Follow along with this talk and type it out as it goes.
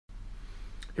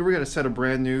Here we got a set of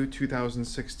brand new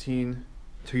 2016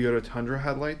 Toyota Tundra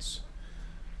headlights.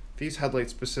 These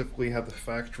headlights specifically have the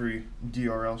factory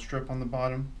DRL strip on the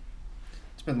bottom.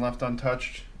 It's been left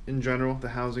untouched. In general, the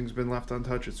housing's been left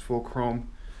untouched. It's full chrome.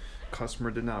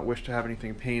 Customer did not wish to have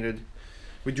anything painted.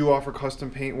 We do offer custom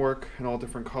paint work in all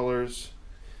different colors,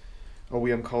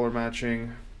 OEM color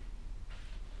matching,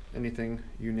 anything,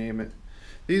 you name it.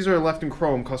 These are left in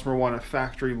chrome. Customer wanted a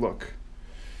factory look.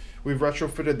 We've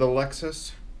retrofitted the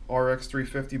Lexus RX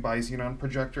 350 by Xenon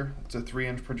projector. It's a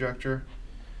 3-inch projector,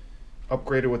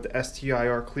 upgraded with the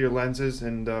STIR clear lenses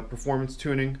and performance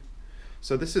tuning.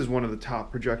 So this is one of the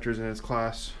top projectors in its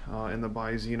class in the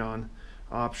by Xenon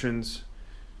options.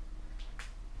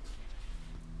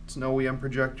 It's an OEM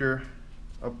projector,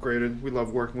 upgraded. We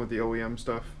love working with the OEM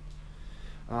stuff.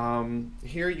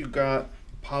 Here you got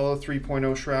Apollo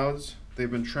 3.0 shrouds. They've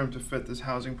been trimmed to fit this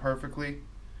housing perfectly.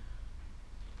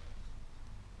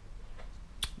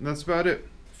 And that's about it.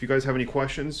 If you guys have any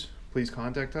questions, please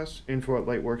contact us,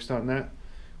 info@lightwerkz.net.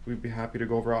 We'd be happy to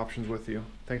go over options with you.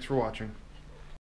 Thanks for watching.